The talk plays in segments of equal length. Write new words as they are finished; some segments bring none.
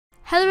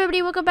Hello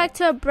everybody, welcome back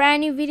to a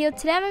brand new video.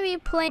 Today I'm going to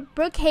be playing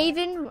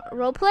Brookhaven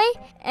roleplay,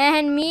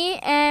 and me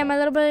and my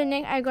little brother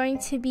Nick are going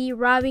to be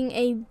robbing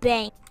a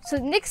bank. So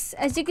Nick,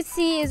 as you can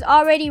see, is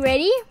already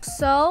ready.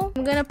 So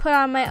I'm going to put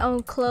on my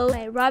own clothes,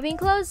 my robbing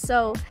clothes.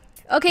 So,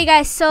 okay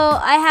guys, so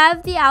I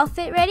have the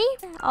outfit ready,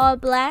 all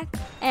black,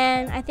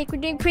 and I think we're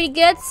doing pretty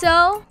good.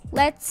 So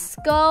let's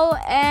go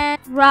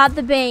and rob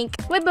the bank.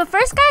 Wait, but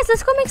first guys,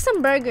 let's go make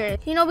some burgers.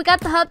 You know, we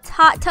got the hot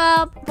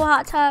tub.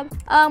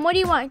 What do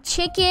you want?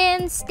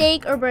 Chicken,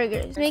 steak, or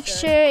burgers? Make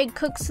sure it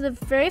cooks to the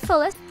very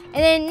fullest. And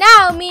then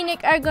now me and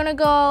Nick are gonna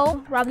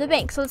go rob the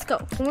bank. So let's go.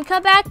 When we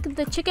come back,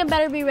 the chicken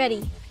better be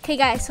ready. Okay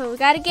guys, so we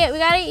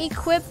gotta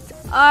equip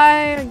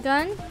our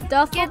gun,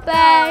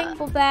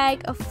 duffel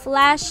bag, a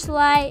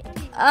flashlight.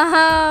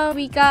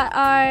 We got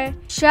our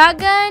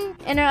shotgun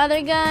and our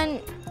other gun,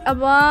 a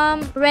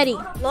bomb, ready.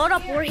 Load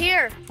up, we're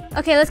here.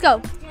 Okay, let's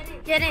go.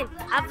 Get in.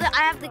 I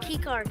have the key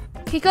card.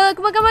 Okay,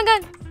 come on,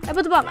 gun. I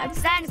put the bomb.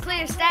 Stand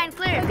clear. Okay. Get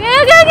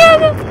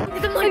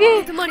the money, Okay.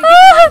 get the money.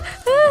 Oh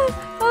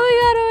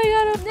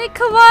my god. Nick,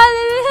 come on.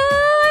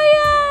 Oh my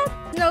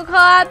god. No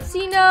cops,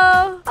 you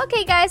know.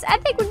 Okay, guys, I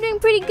think we're doing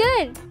pretty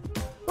good.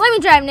 Let me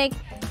drive, Nick.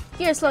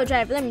 You're a slow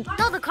driver. Let me.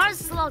 No, the car's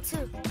slow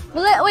too.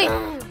 Well,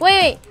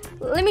 wait.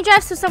 Let me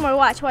drive to somewhere.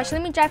 Watch.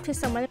 Let me drive to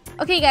somewhere.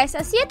 Okay, guys,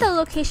 I see at the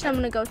location I'm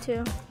gonna go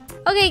to.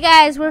 Okay,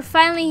 guys, we're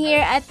finally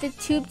here at the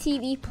Tube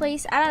TV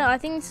place. I don't know. I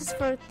think this is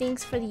for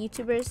things for the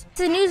YouTubers. It's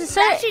the news. It's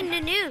actually the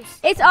news.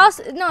 It's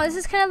also this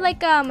is kind of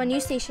like a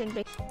news station.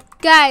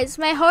 Guys,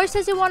 my horse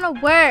doesn't want to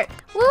work.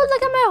 Woo!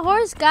 Look at my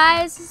horse,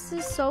 guys. This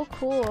is so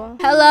cool.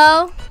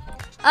 Hello.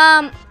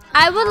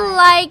 I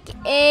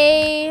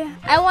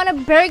want a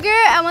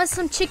burger. I want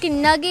some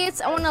chicken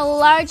nuggets. I want a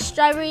large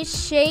strawberry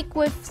shake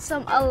with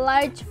a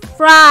large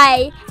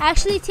fry.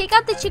 Actually, take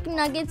out the chicken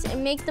nuggets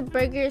and make the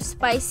burger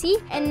spicy.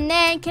 And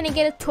then, can I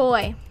get a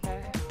toy?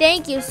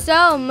 Thank you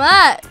so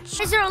much.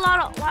 Is there a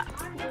lot of...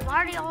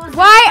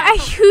 Why are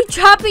you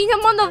dropping them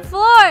on the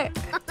floor?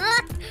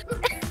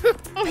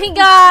 Oh my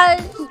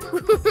gosh.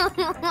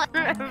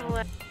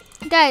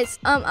 Guys,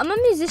 I'm a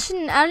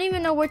musician. I don't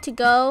even know where to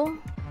go.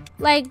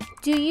 Like,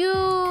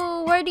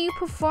 where do you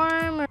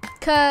perform?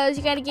 Cause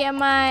you gotta get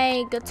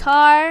my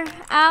guitar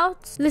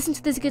out. Listen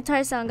to this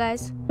guitar sound,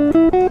 guys.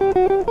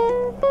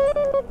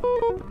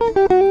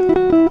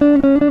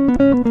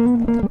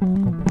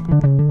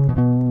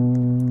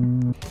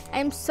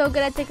 I'm so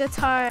good at the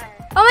guitar.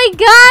 Oh my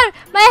god,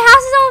 my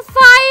house is on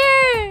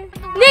fire!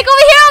 Nick,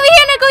 over here!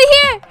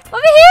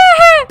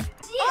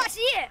 I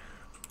see it.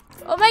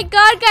 Oh my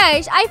god,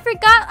 guys, I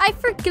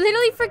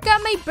literally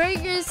forgot my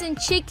burgers and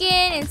chicken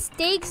and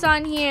steaks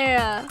on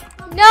here.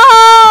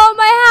 No,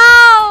 my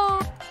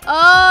house.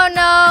 Oh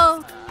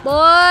no,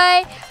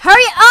 boy,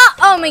 hurry up.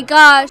 Oh my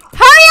gosh,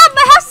 hurry up,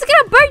 my house is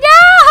gonna burn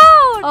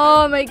down.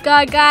 Oh my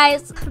god,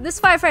 guys, this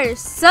firefighter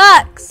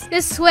sucks.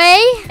 This way,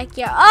 like,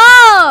 yeah.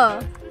 Oh,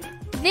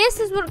 this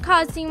is what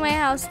causing my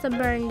house to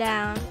burn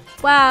down.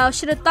 Wow,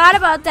 should have thought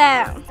about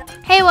that.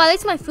 Hey, well, at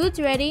least my food's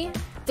ready.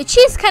 The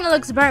cheese kind of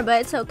looks burnt, but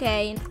it's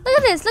okay.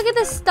 Look at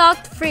this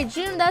stocked fridge.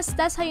 You know,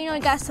 that's how you know I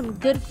got some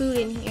good food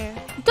in here.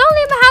 Don't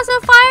leave my house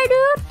on fire,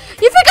 dude.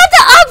 You forgot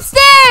the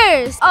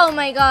upstairs. Oh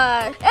my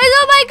god.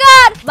 Oh my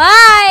god.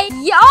 Bye.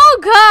 Oh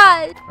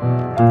god.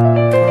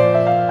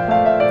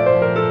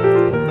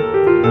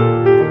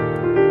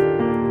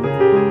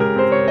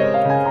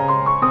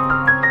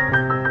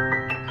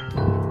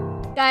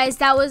 Guys,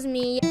 that was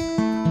me.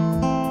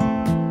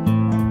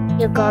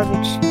 You're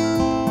garbage.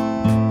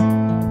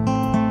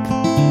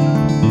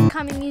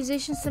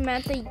 Musician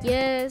Samantha,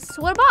 yes.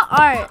 What about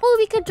art? Oh,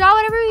 we could draw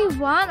whatever we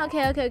want.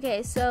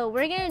 Okay. So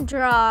we're gonna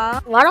draw.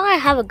 Why don't I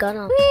have a gun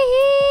on?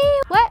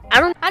 What?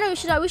 I don't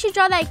know. We should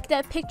draw like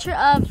the picture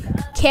of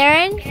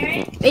Karen.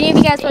 If any of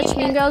you guys watch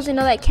Mean Girls, you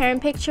know that Karen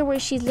picture where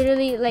she's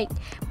literally like,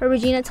 where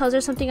Regina tells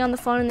her something on the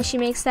phone and then she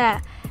makes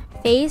that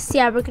face.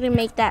 Yeah, we're gonna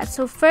make that.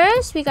 So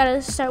first we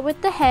gotta start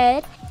with the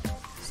head.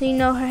 So you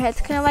know her head's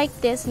kind of like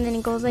this and then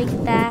it goes like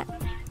that.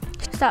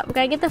 Stop. We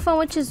gotta get the phone,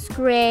 which is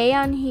gray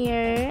on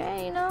here.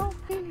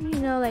 You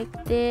know,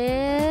 like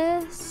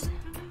this.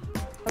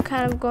 We're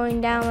kind of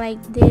going down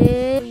like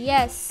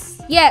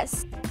this.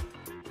 Yes.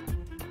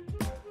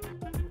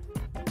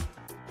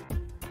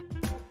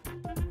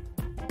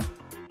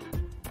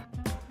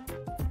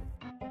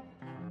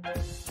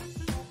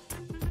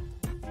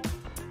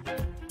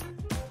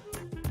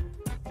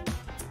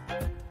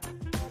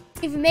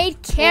 We've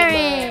made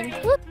Karen.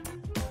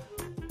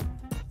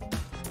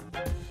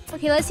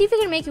 Okay, let's see if we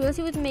can make it. Let's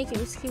see what we make it.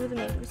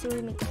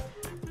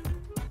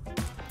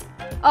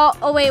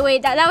 Oh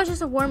wait. That was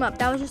just a warm-up. Oh,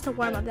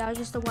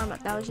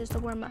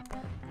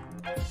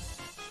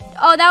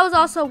 that was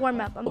also a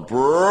warm-up.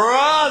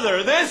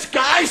 Brother, this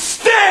guy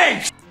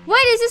stinks!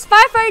 What is this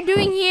firefighter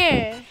doing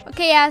here?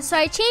 Okay, yeah, so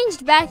I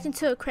changed back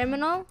into a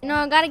criminal. You know,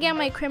 I gotta get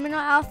my criminal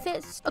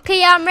outfits.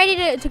 Okay, yeah, I'm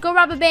ready to go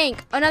rob a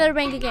bank. Another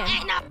bank again.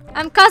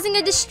 I'm causing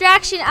a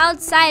distraction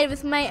outside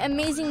with my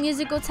amazing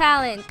musical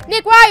talent.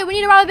 Nick, where are you? We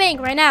need to rob a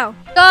bank right now.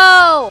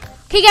 Go!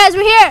 Okay, guys,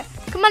 we're here.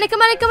 Come on,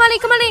 come on, come on,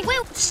 come on.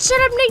 Wait, shut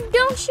up, Nick.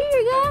 Don't shoot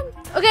your gun.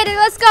 Okay, then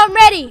let's go. I'm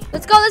ready.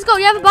 Let's go, let's go.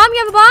 You have a bomb?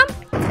 You have a bomb?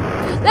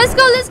 Let's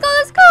go, let's go,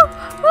 let's go.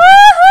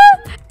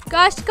 Woohoo!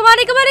 Gosh, come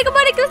on, come on, come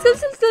on. Let's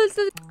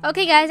go.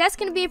 Okay, guys, that's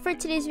gonna be it for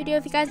today's video.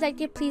 If you guys liked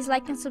it, please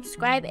like and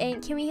subscribe.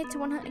 And can we hit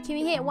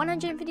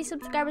 150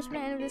 subscribers by the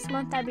end of this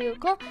month? That'd be really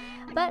cool.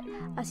 But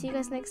I'll see you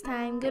guys next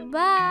time.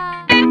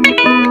 Goodbye.